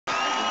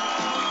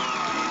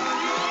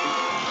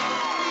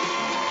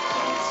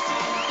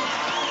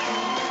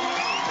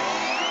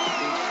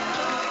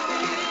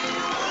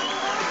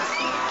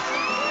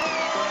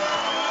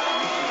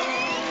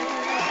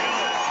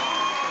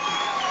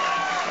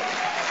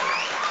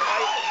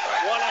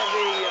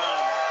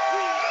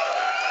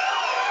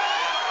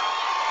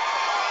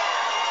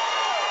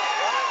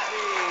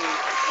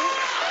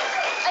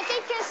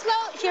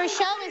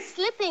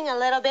a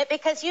little bit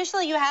because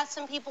usually you have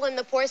some people in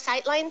the poor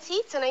sightline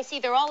seats, and I see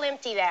they're all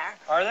empty there.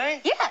 Are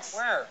they? Yes.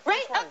 Where?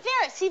 Right up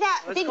there. See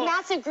that big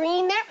massive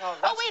green there?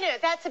 Oh, wait a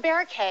minute. That's a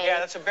barricade. Yeah,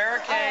 that's a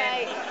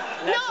barricade.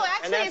 No,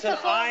 actually, and that's an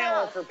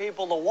aisle for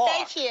people to walk.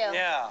 Thank you.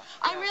 Yeah.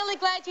 I'm really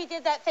glad you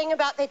did that thing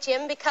about the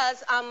gym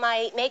because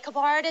my makeup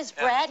artist,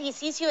 Brett, he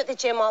sees you at the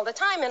gym all the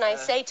time, and I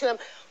say to him,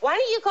 why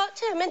don't you go up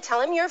to him and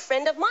tell him you're a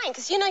friend of mine?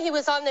 Because, you know, he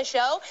was on the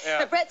show,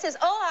 but Brett says,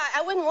 oh,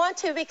 I wouldn't want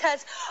to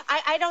because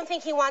I don't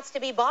think he wants to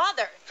be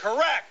bothered.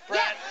 Correct,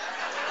 Brett.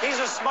 Yeah. That's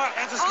a smart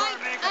makeup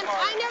artist.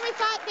 I never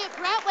thought that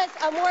Brett was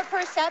a more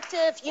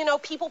perceptive, you know,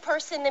 people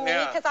person than me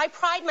because I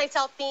pride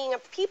myself being a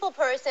people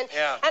person.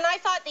 Yeah. And I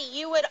thought that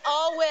you would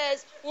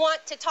always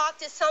want to talk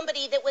to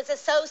somebody that was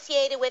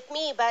associated with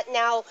me, but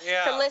now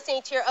from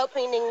listening to your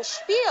opening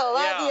spiel,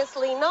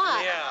 obviously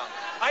not. Yeah.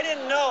 I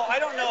didn't know. I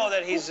don't know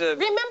that he's a...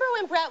 Remember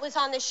when Brett was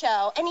on the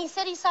show and he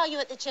said he saw you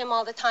at the gym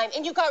all the time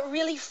and you got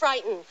really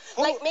frightened?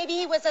 Who? Like maybe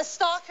he was a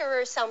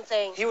stalker or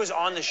something. He was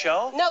on the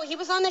show? No, he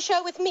was on the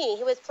show with me.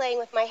 He was playing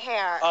with my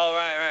hair. Oh,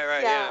 right.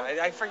 Yeah.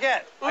 I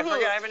forget. I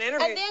forget. I have an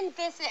interview. And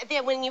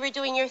then when you were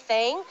doing your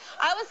thing,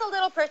 I was a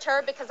little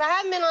perturbed because I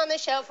haven't been on the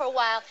show for a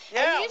while.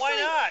 Yeah, and why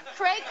not?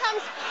 Craig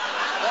comes...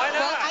 Why not?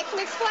 Well, I can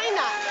explain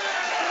that.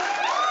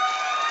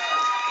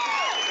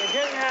 It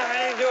didn't have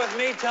anything to do with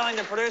me telling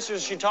the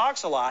producers she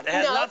talks a lot. It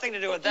has nothing to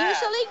do with that.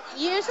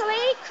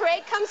 Usually,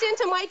 Craig comes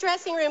into my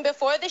dressing room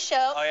before the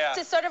show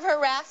to sort of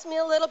harass me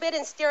a little bit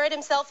and stare at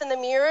himself in the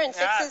mirror and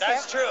fix his hair.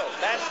 That's true.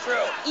 That's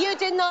true. You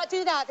did not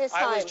do that this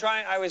time.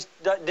 I was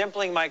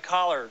dimpling my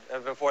collar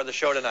before the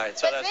show tonight.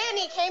 So but then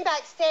he came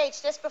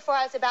backstage just before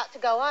I was about to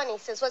go on. He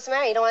says, what's the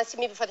matter? You don't want to see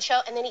me before the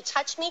show? And then he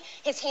touched me.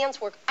 His hands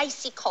were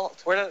icy cold.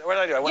 What did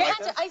I do? I went Your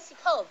hands are icy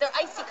cold. They're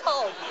icy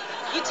cold.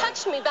 You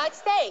touched me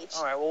backstage.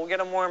 All right, well, we'll get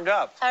them warmed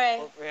up. All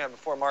right.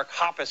 Before Mark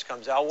Hoppus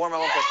comes out. I'll warm him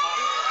up with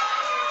Hoppus.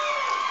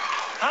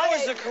 How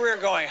is the career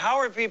going? How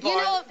are people... You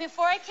know,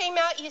 before I came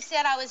out, you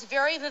said I was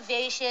very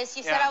vivacious.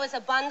 You said I was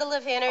a bundle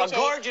of energy. A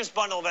gorgeous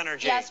bundle of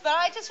energy. Yes, but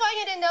I just want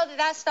you to know that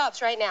that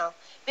stops right now.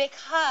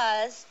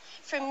 Because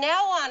from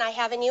now on, I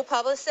have a new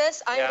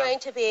publicist. I'm going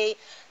to be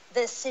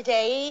the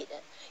sedate,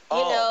 you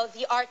know,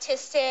 the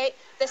artistic,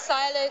 the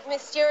silent,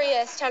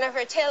 mysterious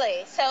Jennifer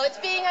Tilly. So it's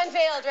being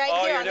unveiled right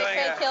here on the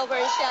Craig Kilburn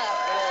Show.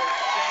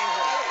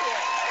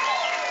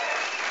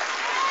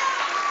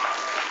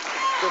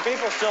 Do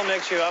people still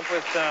mix you up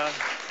with,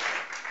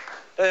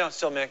 they don't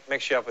still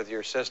mix you up with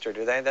your sister,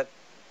 do they?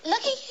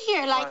 Looky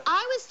here, like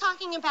I was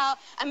talking about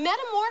a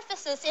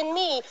metamorphosis in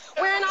me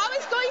wherein I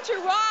was going to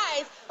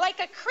rise like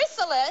a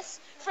chrysalis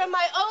from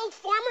my old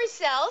former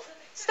self.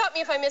 Stop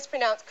me if I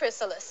mispronounce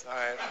chrysalis. All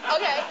right.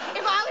 Okay.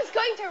 If I was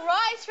going to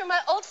rise from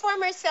my old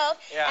former self,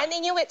 and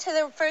then you went to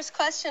the first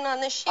question on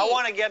the sheet. I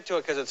want to get to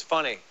it because it's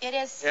funny. It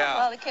is. Yeah.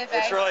 Well, it could be.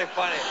 It's really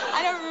funny.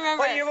 I don't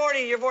remember. But you've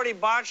already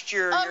botched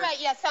your... Oh, right,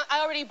 yes.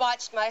 I already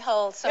botched my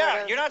whole sort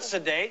of... you're not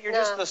sedate. You're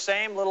just the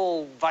same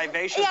little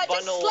vivacious bundle.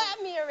 Yeah, just slap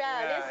me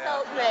around.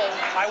 Insult me.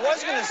 I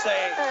was going to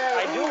say,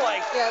 I do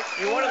like...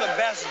 You're one of the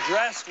best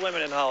dressed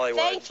women in Hollywood.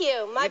 Thank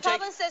you. My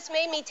publicist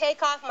made me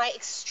take off my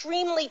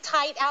extremely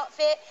tight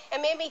outfit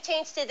and made me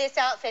change to this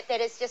outfit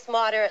that is just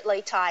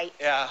moderately tight.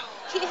 Yeah.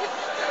 They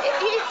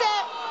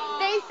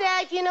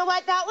said, you know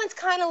what, that one's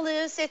kind of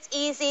loose, it's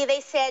easy. They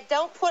said,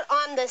 don't put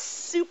on the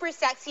super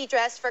sexy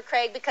dress for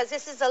Craig because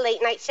this is a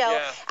late night show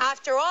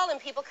after all, and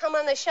people come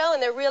on the show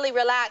and they're really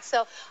relaxed.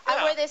 So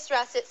I wear this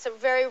dress, it's a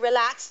very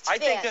relaxed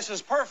fit. I think this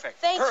is perfect.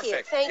 Thank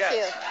you. Thank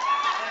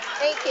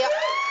you.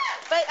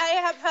 But I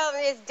have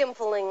problem is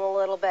dimpling a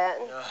little bit.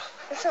 I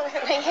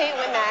hate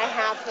when that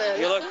happens.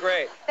 You look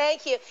great.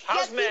 Thank you.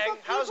 How's Meg?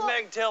 How's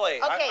Meg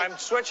Tilly? Okay. I'm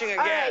switching again.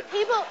 All right,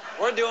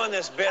 we're doing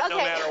this bit no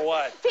matter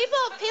what.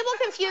 People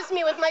confuse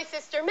me with my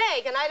sister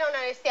Meg, and I don't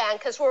understand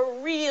because we're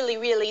really,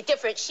 really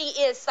different. She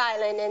is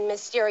silent and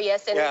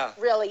mysterious and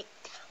really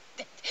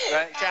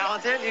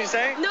talented, you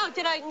say? No,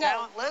 did I? No.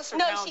 Talentless or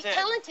talented? She's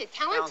talented.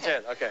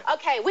 Talented. Okay.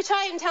 Okay, which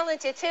I am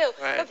talented too.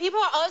 Right. But people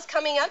are always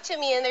coming up to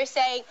me and they're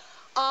saying,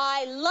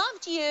 I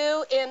loved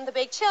you in The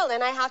Big Chill,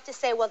 and I have to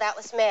say, well, that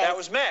was Meg. That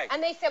was Meg.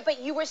 And they said, but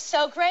you were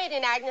so great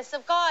in Agnes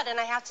of God, and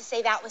I have to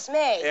say, that was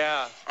Meg.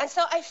 Yeah. And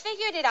so I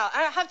figured it out.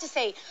 I have to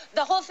say,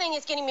 the whole thing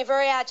is getting me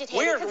very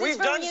agitated. We've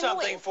done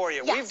something for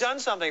you. Yes. We've done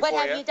something for you.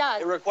 What have you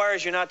done? It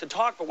requires you not to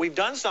talk, but we've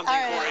done something for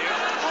you.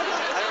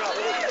 I don't know.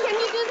 Can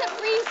you do the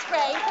freeze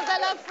frame? Because I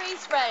love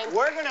freeze frames.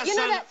 We're gonna You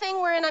know that thing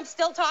wherein I'm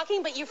still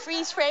talking, but you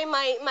freeze frame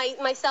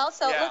myself,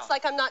 so it looks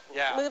like I'm not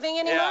moving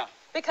anymore? Yeah.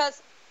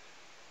 Because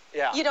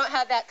you don't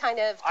have that kind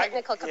of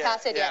technical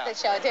capacity at the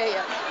show, do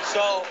you?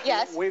 So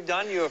we've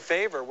done you a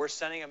favor. We're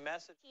sending a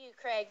message to you,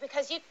 Craig,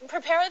 because you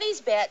prepare these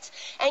bits,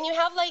 and you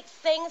have, like,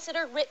 things that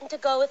are written to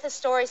go with the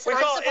story, so I'm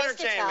supposed entertainment.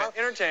 to tell.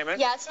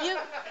 Entertainment. Yes,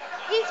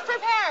 he's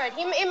prepared.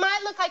 It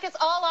might look like it's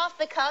all off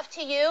the cuff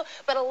to you,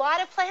 but a lot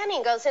of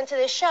planning goes into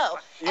this show.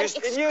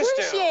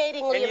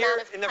 Excruciatingly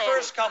amount of planning. In the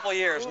first couple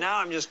years, now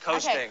I'm just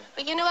coasting. Okay.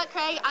 But you know what,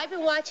 Craig? I've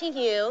been watching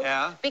you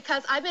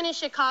because I've been in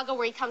Chicago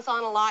where he comes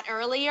on a lot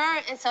earlier,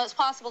 and so it's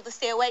possible to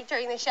stay awake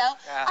during the show.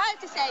 I have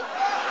to say,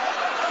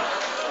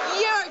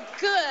 you're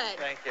good.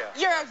 Thank you.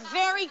 You're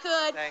very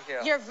good. Thank you.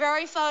 You're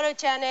very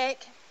photogenic.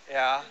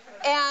 Yeah.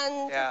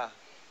 And... Yeah.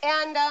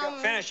 And,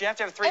 finish. You have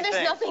to have three things. And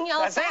there's nothing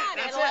else on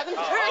at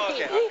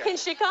 11:30 in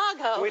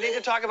Chicago. Do we need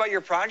to talk about your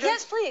project?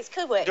 Yes, please.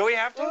 Could we? Do we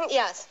have to?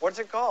 Yes. What's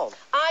it called?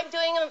 I'm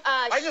doing a...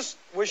 I just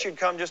wish you'd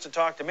come just to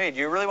talk to me. Do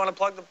you really want to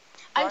plug the...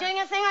 I'm doing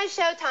a thing on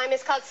Showtime.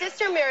 It's called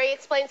Sister Mary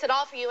Explains It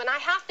All for You, and I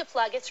have to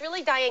plug. It's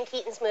really Diane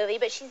Keaton's movie,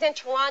 but she's in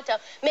Toronto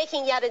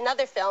making yet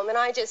another film, and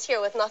I'm just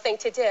here with nothing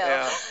to do.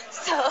 Yeah.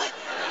 So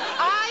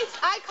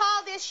I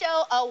call this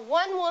show a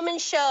one-woman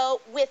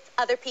show with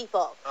other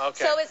people.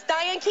 Okay. So it's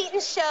Diane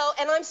Keaton's show,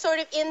 and I'm sort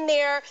of in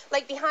there,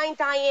 like behind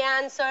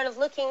Diane, sort of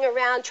looking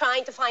around,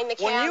 trying to find the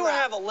camera. When you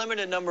have a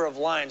limited number of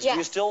lines, do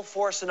you still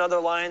force in other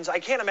lines? I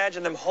can't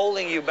imagine them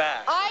holding you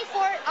back.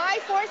 I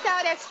force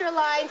out extra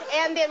lines,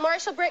 and then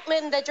Marshall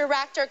Brickman, the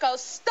director, goes,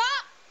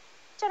 "Stop,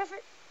 Jennifer,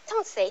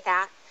 don't say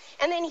that."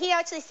 And then he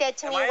actually said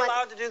to me, Am I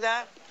allowed to do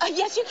that?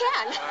 Yes, you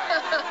can.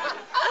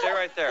 Right. Stay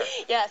right there.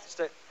 Yes.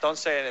 Don't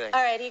say anything.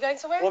 All right, are you going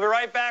somewhere? We'll be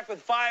right back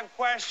with 5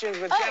 questions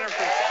with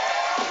Jennifer.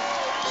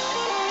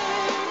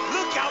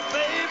 Look out,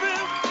 baby.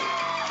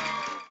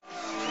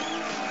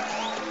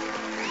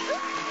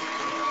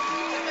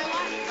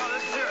 No,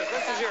 this is yours.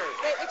 This is yours.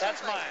 Wait,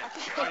 that's mine.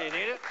 Oh, you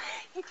need it?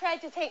 He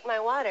tried to take my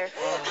water.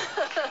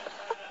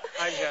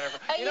 Hi, Jennifer.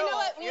 You know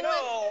what?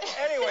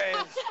 Anyways,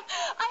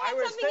 I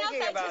was something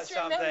thinking else about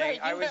something.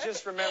 I was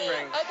just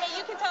remembering. Okay,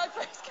 you can talk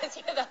first because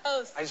you're the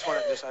host. I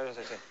want to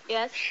say.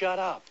 Yes? Shut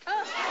up.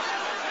 Oh.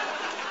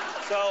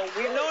 So,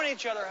 we've known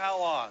each other how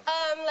long?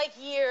 Like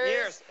years.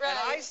 Years. Right. And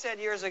I said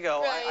years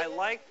ago, Right. I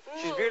like,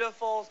 she's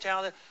beautiful,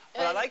 talented,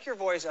 but I like your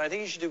voice, and I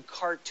think you should do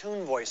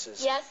cartoon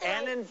voices. Yes.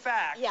 And in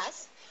fact...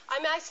 Yes.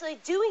 I'm actually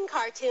doing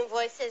cartoon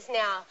voices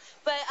now.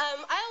 But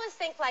I always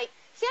think, like,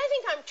 see, I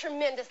think I'm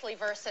tremendously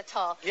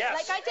versatile. Yes.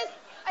 Like,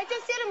 I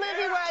just did a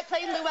movie where I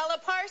played Luella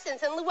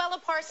Parsons, and Luella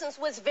Parsons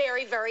was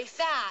very, very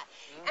fat.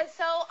 And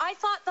so I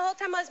thought the whole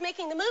time I was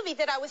making the movie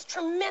that I was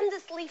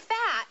tremendously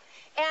fat.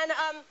 And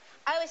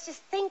I was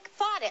just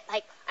thought it,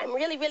 like, I'm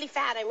really, really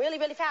fat, I'm really,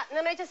 really fat. And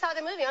then I just saw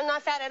the movie, I'm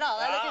not fat at all.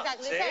 I look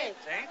exactly the same.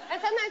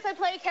 And sometimes I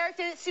play a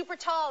character that's super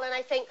tall, and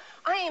I think,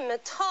 I am a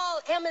tall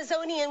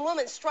Amazonian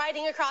woman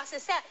striding across the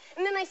set.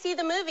 And then I see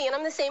the movie, and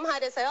I'm the same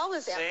height as I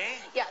always am. See?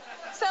 Yeah.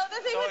 So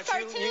the thing with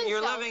cartoons,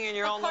 you're living in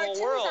your own little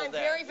world. I'm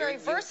very, very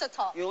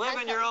versatile. You live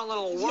in your own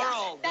little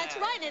world. Yes, that's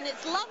right, and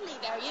it's lovely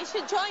there. You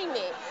should join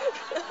me.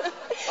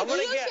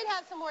 You should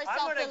have some more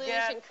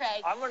self-delusion,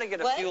 Craig. I'm going to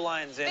get a few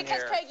lines in here.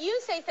 Because, Craig, you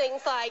say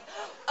things like,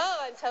 oh,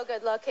 I'm so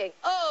good looking.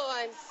 Oh,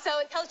 I'm so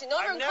intelligent. No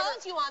one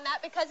calls you on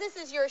that because this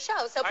is your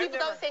show. So people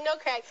don't say, no,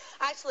 Craig,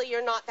 actually,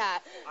 you're not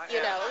that,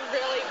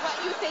 really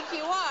what you think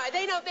you are.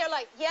 They don't, they're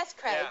like, yes,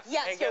 Craig,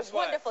 yes, you're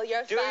wonderful,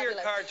 you're fabulous. Do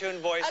your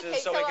cartoon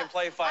voices so we can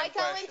play 5 questions.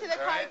 I go into the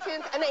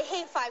cartoons, and they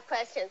hate 5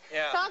 questions.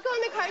 So I'll go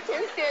in the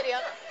cartoon studio,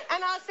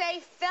 and I'll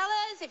say,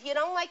 fellas, if you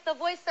don't like the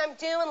voice I'm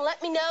doing,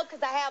 let me know,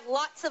 because I have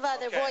lots of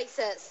other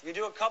voices. You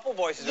do a couple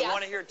voices. I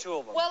want to hear 2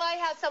 of them. Well, I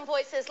have some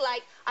voices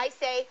like, I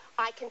say,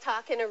 I can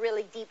talk in a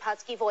really deep,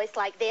 husky voice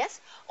like this,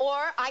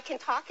 or I can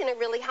talk in a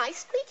really high,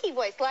 squeaky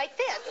voice like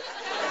this.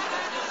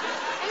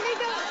 And they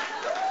go,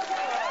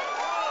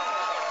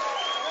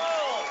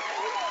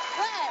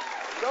 what?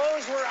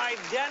 Those were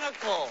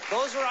identical.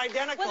 Those were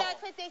identical. Well,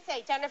 that's what they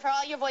say. Jennifer,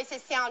 all your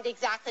voices sound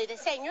exactly the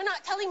same. You're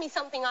not telling me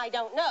something I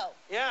don't know.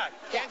 Yeah.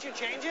 Can't you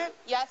change it?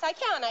 Yes, I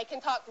can. I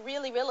can talk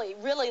really, really,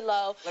 really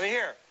low. Let me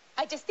hear.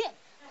 I just did.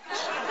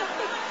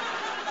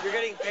 You're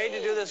getting paid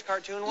to do this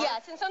cartoon work?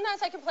 Yes, and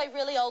sometimes I can play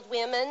really old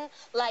women,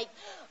 like,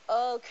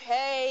 oh,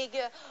 Craig,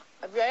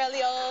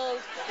 really old.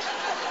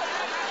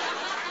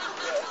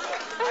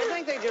 I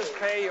think they just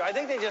pay you. I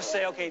think they just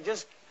say, okay,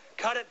 just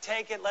cut it,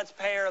 take it, let's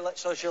pay her,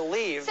 so she'll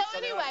leave. So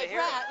anyway,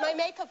 Brett, my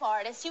makeup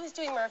artist, he was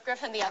doing Merv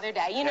Griffin the other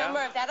day. You know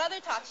Merv, that other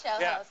talk show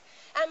host.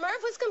 And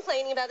Merv was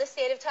complaining about the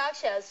state of talk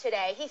shows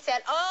today. He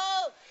said,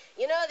 oh,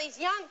 you know, these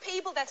young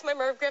people, that's my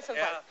Merv Griffin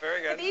voice. Yeah,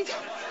 very good.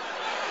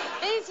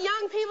 These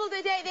young people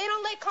today, they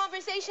don't let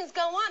conversations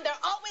go on. They're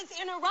always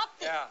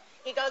interrupted. Yeah.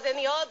 He goes, in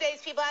the old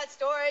days, people had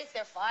stories.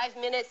 They're 5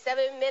 minutes,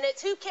 7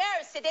 minutes. Who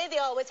cares? Today, they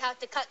always have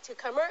to cut to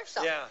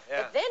commercial. Yeah.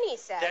 But then he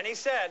said,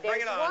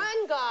 bring it on. There's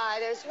one guy,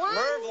 there's one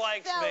Merv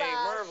likes fella. me.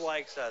 Merv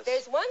likes us.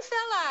 There's one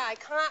fella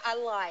I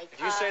like.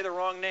 If you say the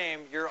wrong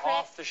name, you're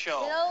off the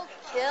show.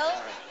 Kill.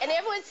 And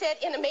everyone said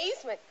in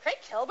amazement, Craig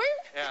Kilburn?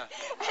 Yeah.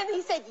 And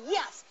he said,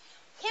 yes,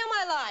 him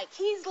I like.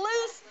 He's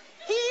loose.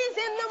 He's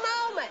in the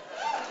moment.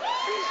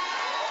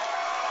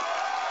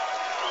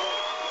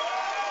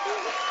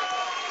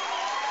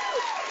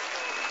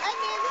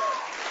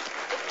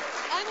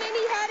 And then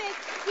he had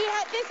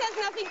this has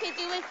nothing to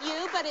do with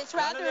you, but it's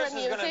rather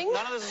amusing.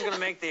 None of this is going to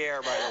make the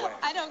air, by the way.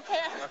 I don't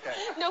care. Okay.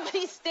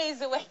 Nobody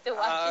stays awake to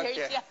watch your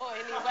show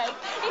anyway,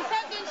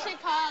 except in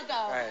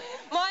Chicago. Right.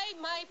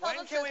 My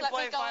publicist When can we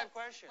play 5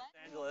 questions? Los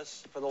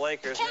Angeles for the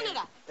Lakers.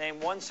 Canada. Name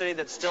one city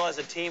that still has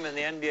a team in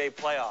the NBA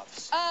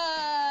playoffs.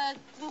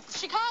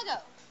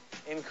 Chicago.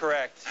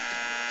 Incorrect.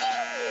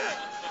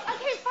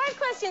 Okay, 5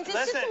 questions. It's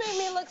just to make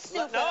me look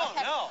stupid. No,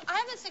 okay. no.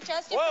 I have a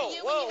suggestion for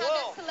you when you have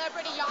that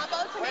celebrity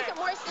yambo to make it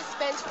more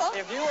suspenseful.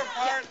 If you were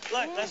part,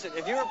 look, listen,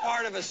 if you were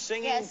part of a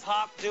singing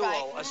pop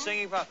duo, a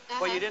singing pop,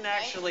 but you didn't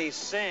actually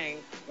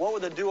sing, what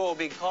would the duo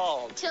be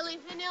called? Chili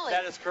Vanilli.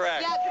 That is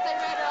correct. Yeah, because I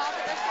read it off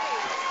of their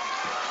face.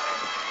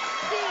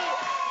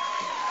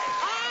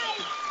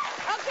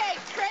 Okay,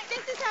 Craig,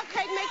 this is how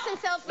Craig makes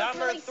himself look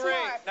really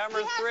smart.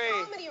 Number 3. He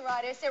has comedy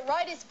writers that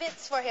write his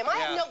bits for him. I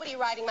have nobody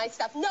writing my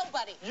stuff.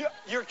 Nobody.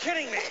 You're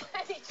kidding me.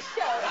 It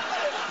shows.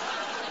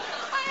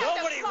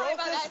 Nobody wrote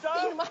this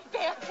stuff? In my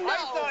band. No.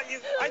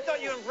 I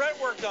thought you and Brett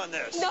worked on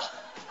this. No.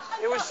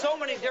 It was so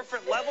many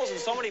different levels and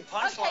so many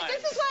punchlines. Okay,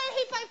 this is why I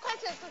hate 5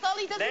 questions, because all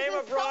he does is Name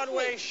a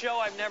Broadway show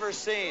I've never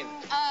seen.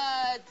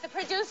 The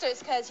Producers,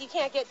 because you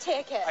can't get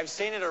tickets. I've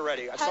seen it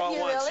already. I saw it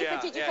once, really? yeah.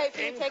 But did you pay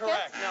for your tickets?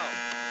 Incorrect, no.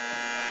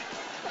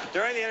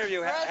 During the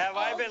interview, have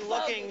I been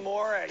looking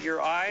more at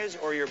your eyes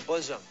or your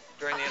bosom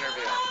during the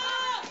interview?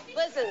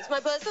 Bosoms. My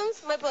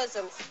bosoms? My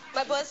bosoms.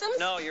 My bosoms?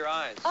 No, your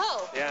eyes.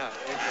 Oh. Yeah.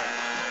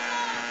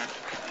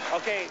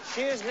 Okay,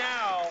 she is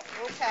now...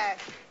 Okay.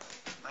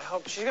 I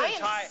hope she's going to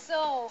tie...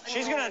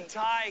 She's going to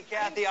tie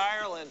Kathy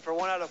Ireland for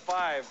 1 out of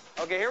 5.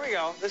 Okay, here we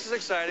go. This is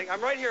exciting.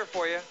 I'm right here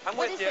for you. I'm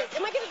with you.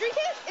 Am I going to drink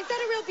it? Is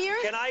that a real beer?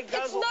 Can I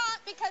guzzle? It's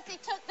not, because they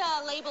took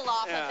the label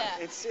off of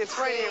it. It's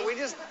right here. We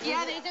just...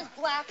 Yeah, they just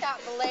blacked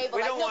out the label.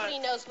 Like nobody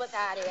knows what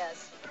that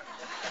is.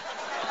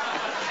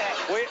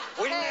 We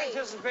didn't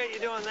anticipate you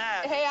doing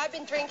that. Hey, I've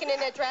been drinking in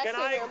a dressing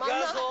room. Can I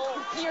guzzle? I'm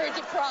not beer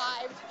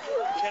deprived.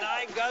 Can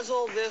I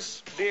guzzle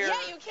this beer?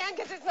 Yeah, you can,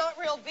 because it's not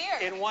real beer.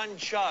 In 1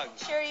 chug?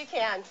 Sure you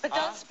can, but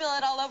don't spill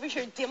it all over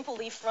your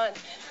dimply front.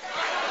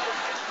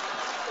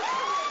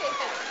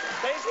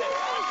 Taste it.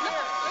 No,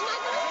 I'm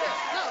not doing it.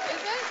 No,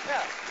 is it?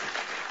 Yeah.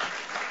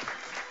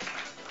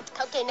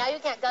 Okay, now you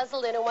can't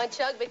guzzle it in 1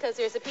 chug because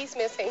there's a piece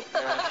missing.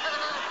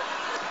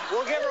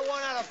 We'll give her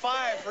 1 out of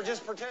 5 for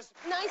just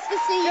participating. Nice to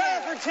see you.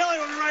 Jennifer Tilly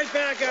will be right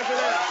back after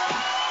this.